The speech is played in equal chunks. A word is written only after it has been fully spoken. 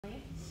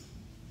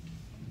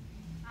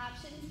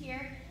Options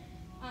here.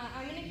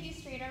 I'm going to use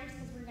straight arms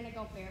because we're going to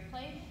go bear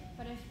plank,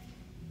 but if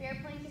bear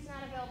plank is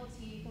not available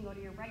to you, you can go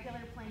to your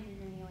regular plank or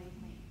your kneeling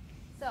plank.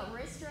 So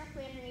wrists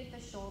directly underneath the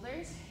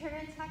shoulders. You're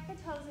going to tuck the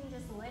toes and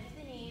just lift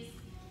the knees,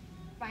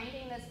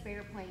 finding this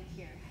bear plank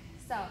here.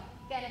 So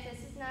again, if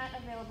this is not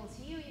available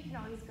to you, you can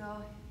always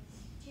go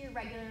to your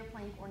regular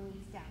plank or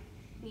knees down.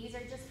 Knees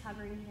are just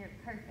hovering here,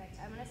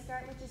 perfect. I'm going to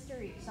start with just a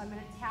reach. So I'm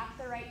going to tap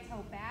the right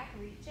toe back,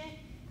 reach it,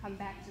 come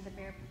back to the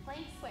bear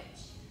plank,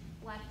 switch.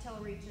 Left toe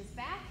reaches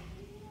back,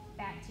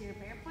 back to your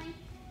bear plank.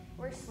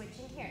 We're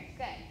switching here,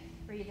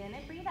 good. Breathe in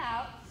and breathe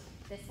out.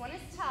 This one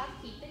is tough,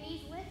 keep the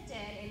knees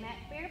lifted in that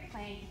bear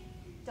plank.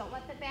 Don't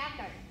let the back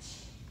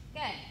arch.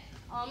 Good,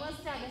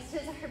 almost done.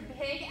 This is our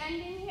big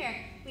ending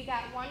here. We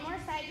got one more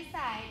side to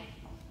side.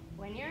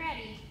 When you're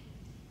ready.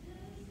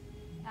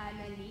 And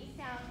then knees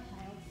down,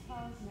 child's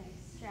pose,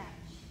 nice stretch.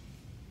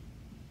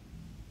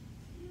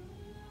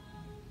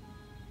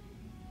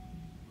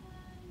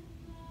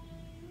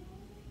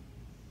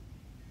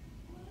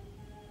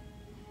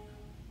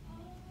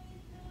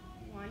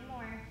 One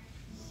more.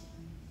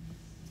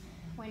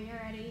 When you're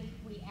ready,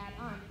 we add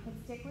on. But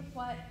stick with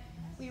what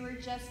we were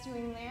just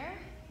doing there,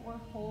 or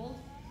hold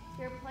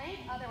your plank.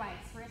 Otherwise,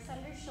 wrists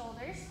under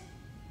shoulders,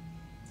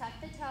 tuck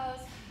the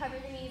toes, hover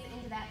the knees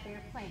into that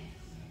bear plank.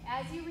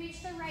 As you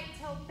reach the right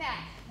toe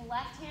back, the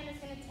left hand is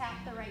going to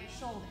tap the right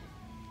shoulder.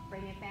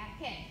 Bring it back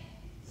in.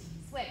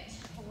 Switch.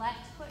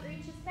 Left foot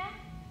reaches back,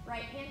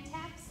 right hand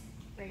taps,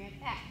 bring it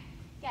back.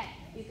 Again,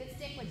 you could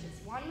stick with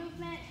just one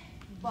movement,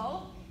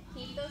 both.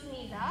 Keep those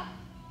knees up.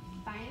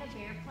 Find the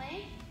bear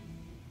plank.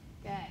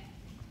 Good.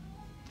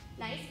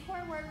 Nice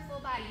core work, full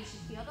body. You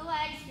should feel the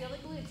legs, feel the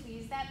glutes. We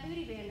used that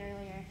booty band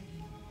earlier.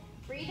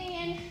 Breathing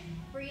in,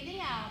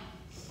 breathing out.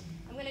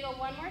 I'm going to go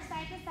one more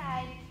side to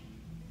side.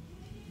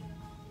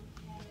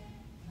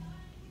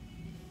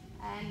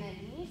 And then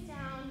knees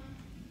down,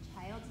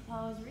 child's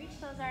pose.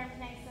 Reach those arms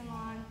nice and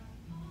long.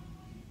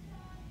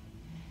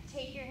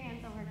 Take your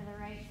hands over to the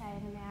right side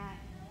of the mat.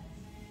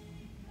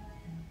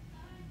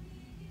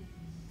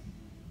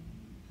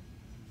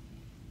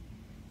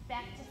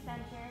 Back to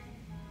center,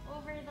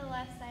 over to the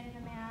left side of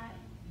the mat.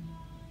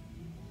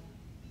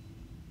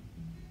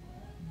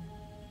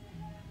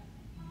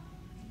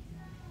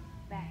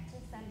 Back to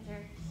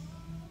center.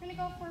 We're going to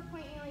go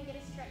 4-point kneeling,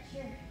 get a stretch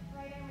here.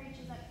 Right arm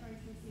reaches up towards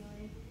the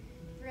ceiling.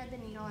 Thread the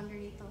needle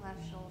underneath the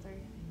left shoulder.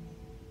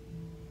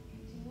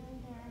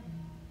 Continuing there.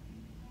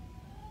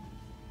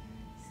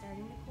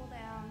 Starting to cool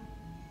down.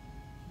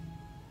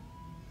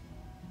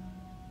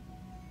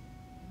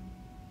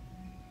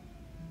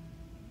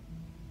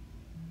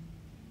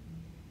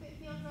 If it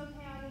feels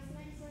okay on this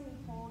next one, you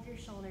hold your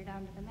shoulder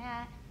down to the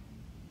mat.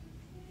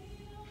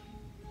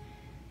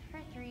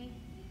 For 3,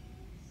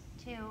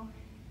 2,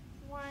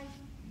 1.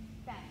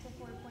 Back to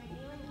 4-point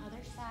kneeling,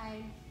 other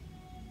side.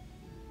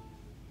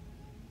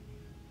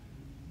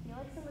 Feel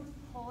like someone's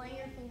pulling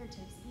your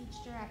fingertips each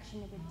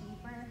direction to get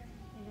deeper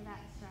into that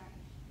stretch.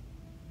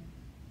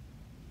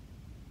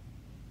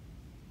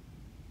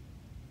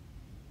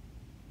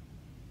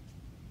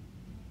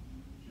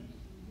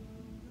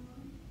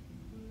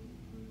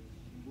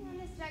 And then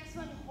this next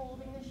one,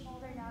 holding the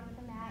shoulder down to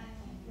the mat.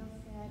 Feels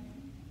good.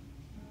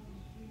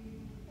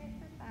 Good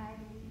for 5,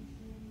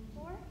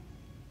 4,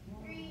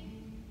 3,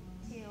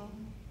 2,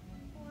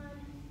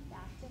 1.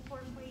 Back to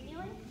 4-point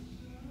kneeling.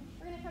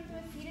 We're going to come to a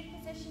seated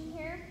position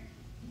here.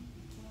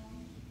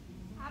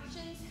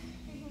 Options,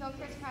 you can go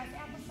crisscross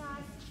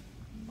applesauce.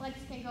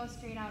 Legs can go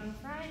straight out in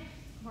front,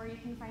 or you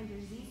can find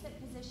your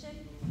Z-sit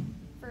position.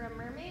 For a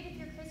mermaid, if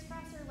you're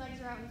crisscross or legs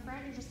are out in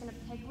front, you're just going to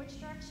pick which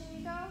direction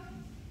you go.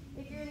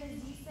 If you're in the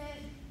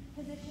Z-sit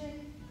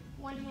position,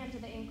 one hand to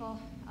the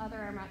ankle, other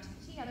arm out to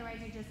the T. Otherwise,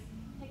 you just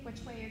pick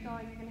which way you're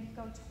going. You're going to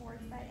go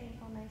towards that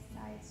ankle, nice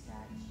side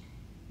stretch.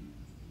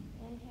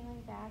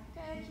 Inhaling back,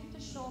 good. Keep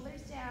the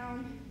shoulders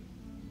down.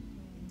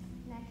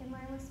 Neck in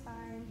line with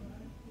spine.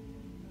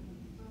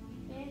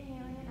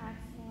 Inhaling and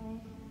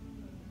exhaling.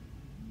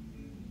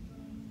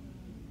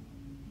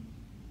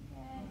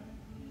 Good.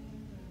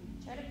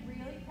 Try to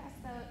really press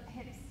the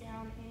hips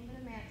down into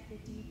the mat to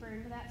get deeper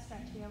into that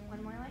stretch. We have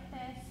one more like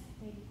this.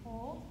 Maybe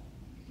hold.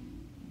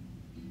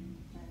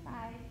 For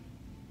 5,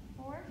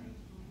 4,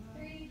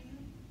 3,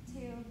 2,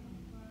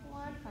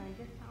 1. Find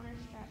your counter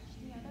stretch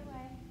the other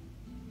way.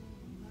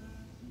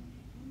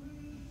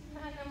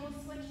 And then we'll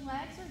switch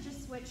legs or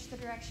just switch the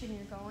direction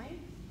you're going.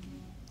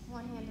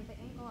 One hand to the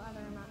ankle, other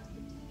arm out to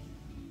the T.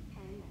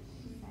 And then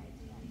side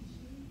stretch.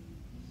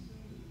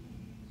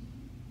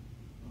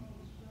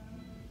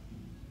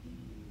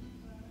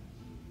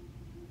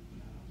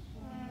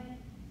 Good.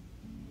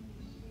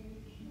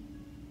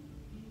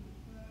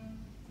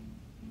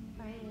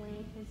 Find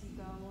length as you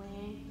go,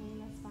 lengthening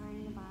the spine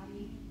and the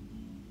body.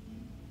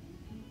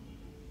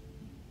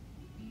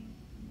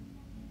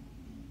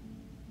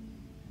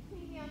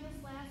 Maybe on this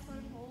last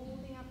one,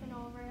 holding up and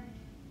over.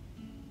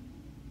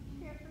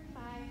 Here for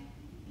 5,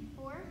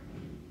 4,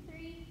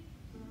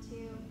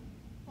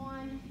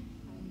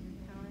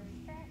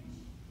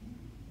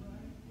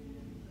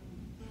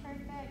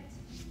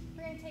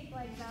 gonna take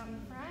legs out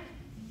in front,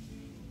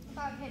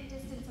 about hip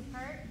distance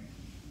apart.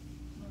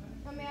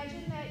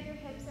 Imagine that your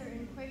hips are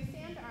in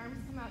quicksand,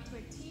 arms come out to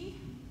a T,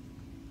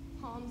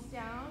 palms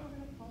down. We're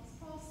gonna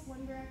pulse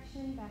one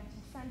direction, back to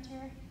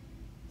center.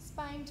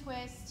 Spine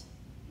twist,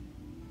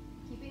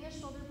 keeping the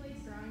shoulder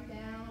blades drawing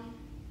down.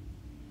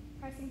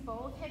 Pressing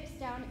both hips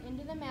down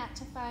into the mat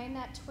to find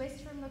that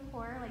twist from the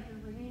core, like you're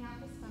bringing out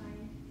the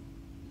spine.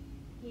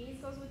 Gaze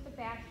goes with the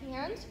back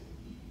hand.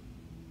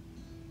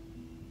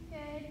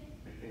 Good.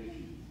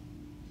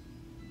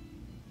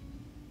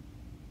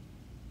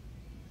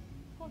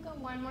 We'll go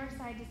one more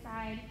side to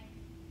side.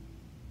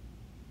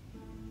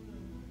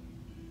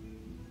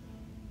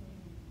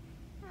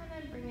 And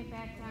then bring it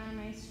back down,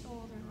 nice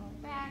shoulder roll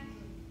back.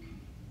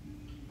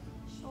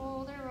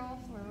 Shoulder roll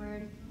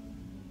forward.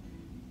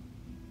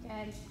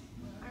 Good.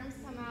 Arms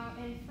come out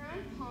in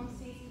front, palms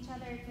face each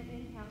other. It's an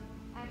inhale.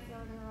 Exhale,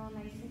 we're gonna roll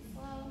nice and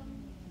slow.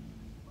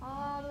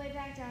 All the way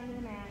back down to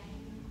the mat.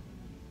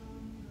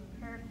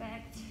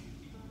 Perfect.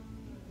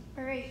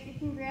 All right, you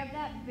can grab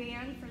that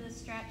band for the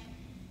stretch.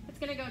 It's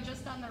gonna go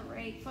just on the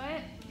right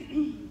foot.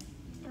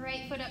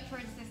 Right foot up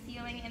towards the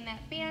ceiling in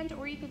that band,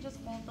 or you could just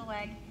hold the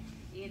leg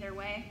either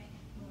way.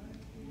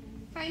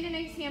 Find a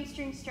nice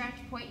hamstring stretch,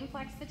 point and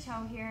flex the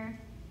toe here.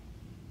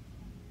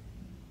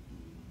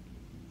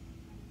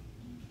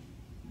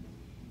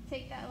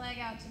 Take that leg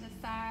out to the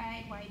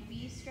side, wide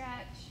V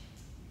stretch.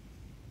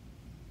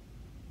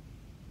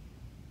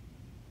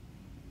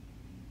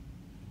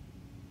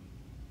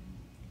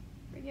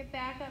 Bring it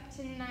back up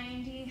to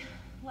 90.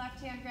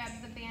 Left hand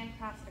grabs the band,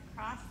 cross it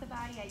across the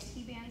body,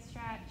 IT band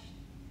stretch.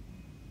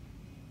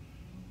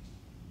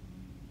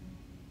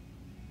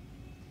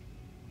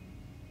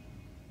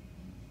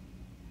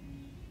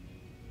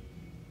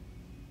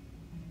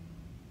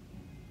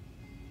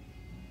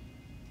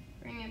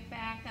 Bring it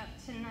back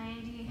up to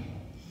 90.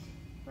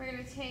 We're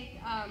gonna take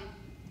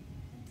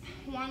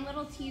one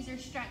little teaser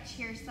stretch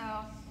here, so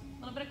a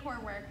little bit of core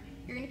work.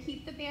 You're gonna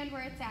keep the band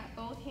where it's at.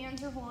 Both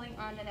hands are holding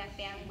onto that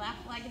band.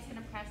 Left leg is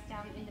gonna press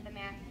down into the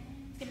mat.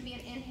 It's gonna be an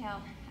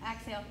inhale,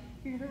 exhale.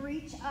 You're gonna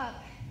reach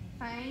up,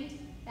 find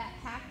that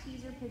half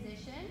teaser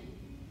position,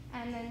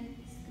 and then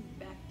scoop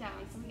back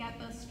down. So we got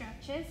those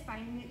stretches,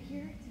 finding it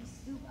here to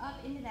scoop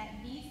up into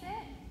that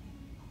V-sit,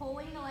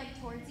 pulling the leg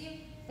towards you.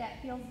 If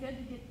that feels good,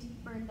 to get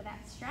deeper into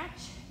that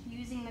stretch,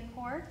 using the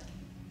core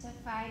to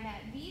find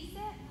that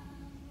V-sit,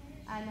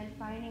 and then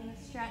finding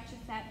the stretch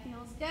if that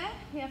feels good.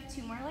 We have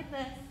two more like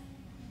this.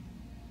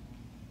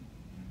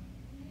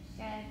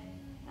 Good.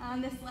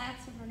 On this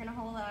last one, we're gonna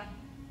hold up.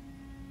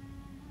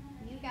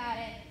 You got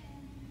it.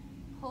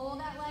 Pull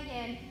that leg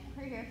in.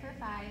 We're here for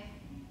 5,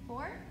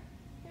 4,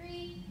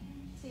 3,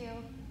 2,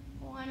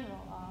 1.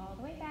 Roll all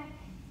the way back.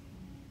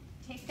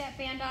 Take that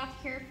band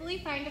off carefully.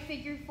 Find a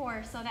figure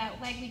 4. So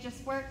that leg we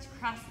just worked,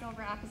 cross it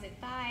over opposite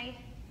thigh.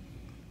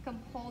 You can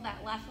pull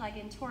that left leg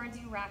in towards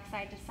you, rock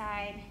side to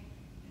side.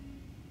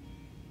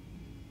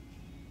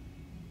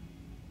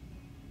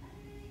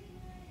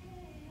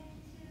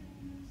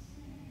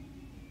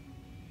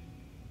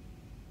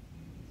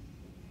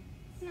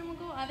 And then we'll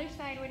go other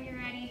side when you're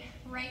ready.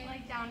 Right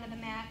leg down to the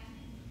mat.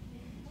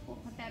 We'll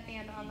put that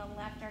band on the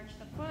left arch of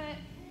the foot.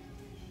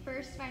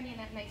 First, finding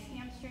that nice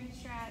hamstring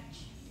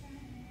stretch.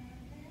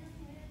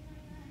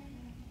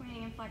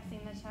 Pointing and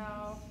flexing the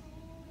toe.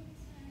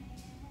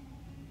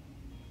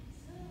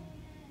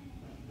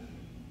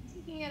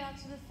 Taking it out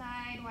to the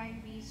side,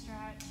 wide V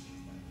stretch.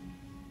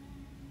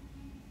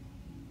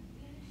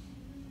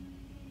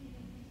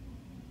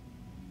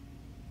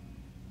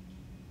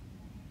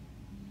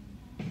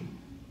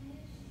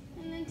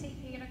 And then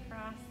taking it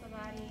across the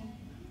body.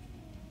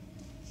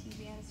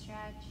 T-band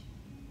stretch.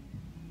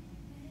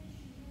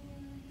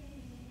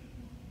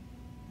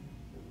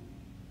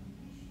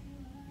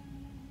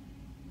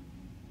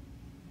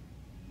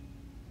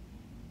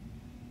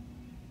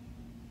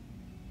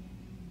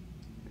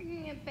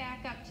 Bringing it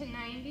back up to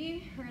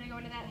 90. We're going to go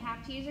into that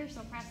half teaser,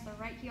 so press the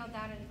right heel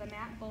down into the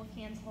mat. Both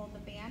hands hold the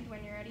band.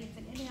 When you're ready, it's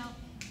an inhale,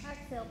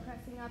 exhale,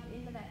 pressing up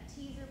into that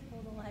teaser,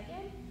 pull the leg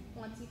in.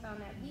 Once you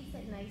found that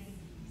V-sit, nice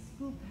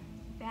scoop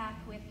back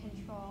with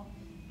control.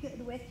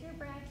 Good with your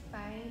breath,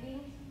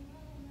 finding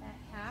that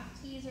half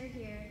teaser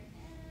here.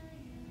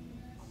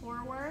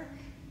 Core work,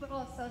 but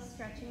also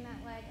stretching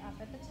that leg up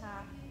at the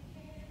top.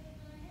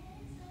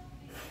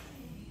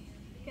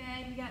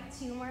 Good, we got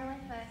 2 more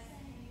like this.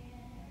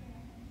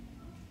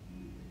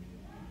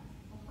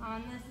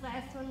 On this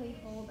last one, we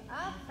hold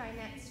up, find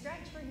that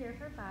stretch. We're here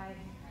for 5,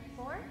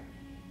 4,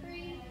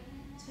 3,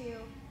 2,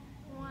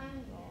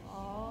 1. Roll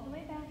all the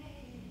way back.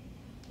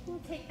 We'll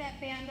take that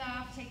band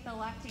off, take the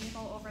left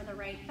ankle over the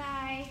right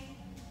thigh.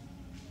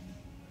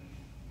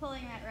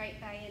 Pulling that right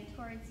thigh in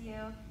towards you.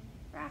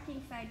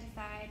 Rocking side to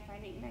side,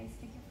 finding a nice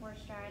figure 4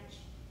 stretch.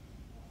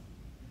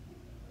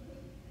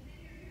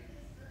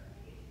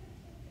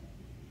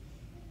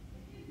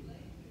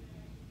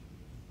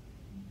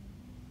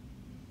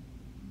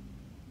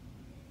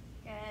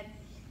 Good.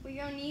 We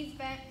go knees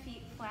bent,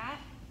 feet flat.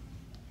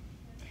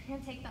 We're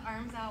gonna take the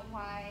arms out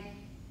wide,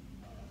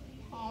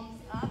 palms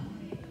up.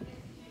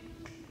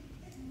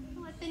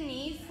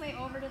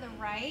 over to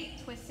the right,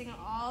 twisting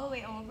all the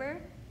way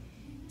over.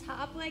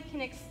 Top leg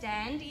can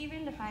extend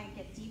even to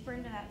get deeper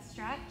into that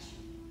stretch.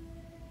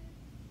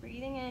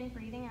 Breathing in,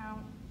 breathing out.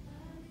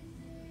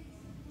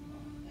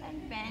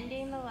 And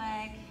bending the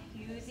leg,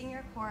 using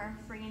your core,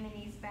 bringing the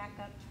knees back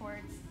up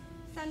towards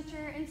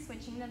center and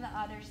switching to the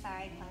other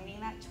side, finding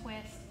that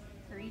twist.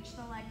 Reach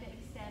the leg to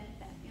extend if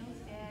that feels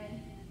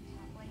good.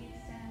 Top leg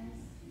extends.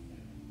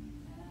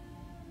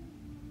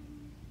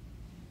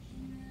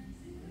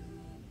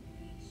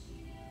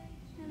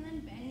 And then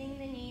bending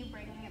the knee,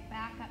 bringing it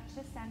back up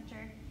to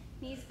center.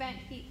 Knees bent,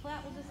 feet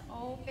flat. We'll just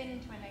open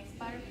into a nice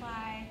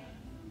butterfly.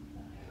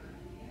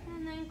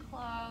 And then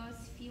close.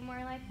 A few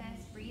more like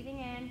this. Breathing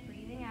in,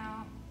 breathing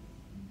out.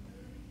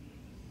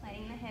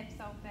 Letting the hips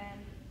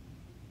open.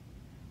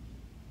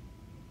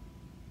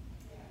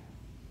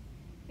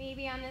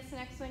 Maybe on this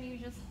next one, you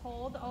just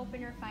hold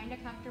open or find a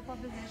comfortable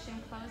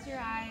position. Close your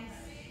eyes.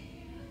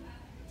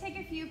 Take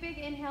a few big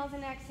inhales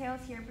and exhales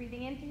here.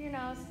 Breathing in through your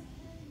nose,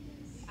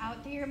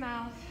 out through your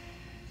mouth.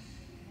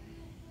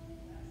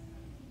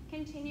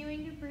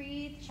 Continuing to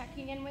breathe,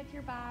 checking in with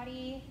your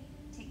body.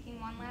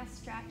 Taking one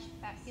last stretch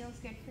if that feels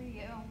good for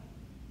you.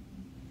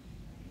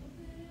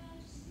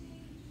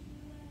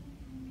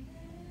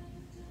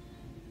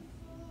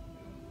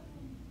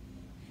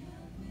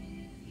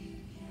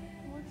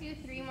 We'll do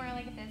 3 more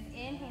like this.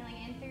 Inhaling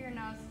in through your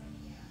nose.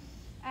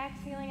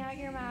 Exhaling out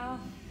your mouth.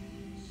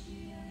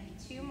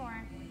 2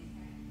 more.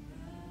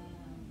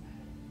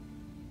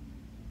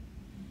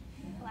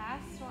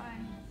 Last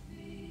one.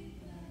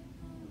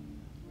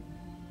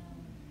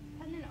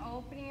 And then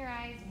opening your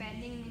eyes,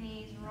 bending the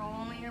knees,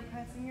 rolling or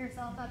pressing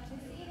yourself up to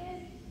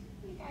seated.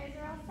 You guys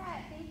are all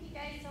set. Thank you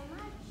guys so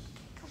much.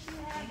 Hope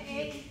you have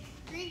a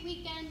great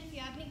weekend. If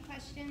you have any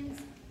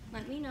questions,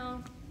 let me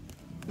know.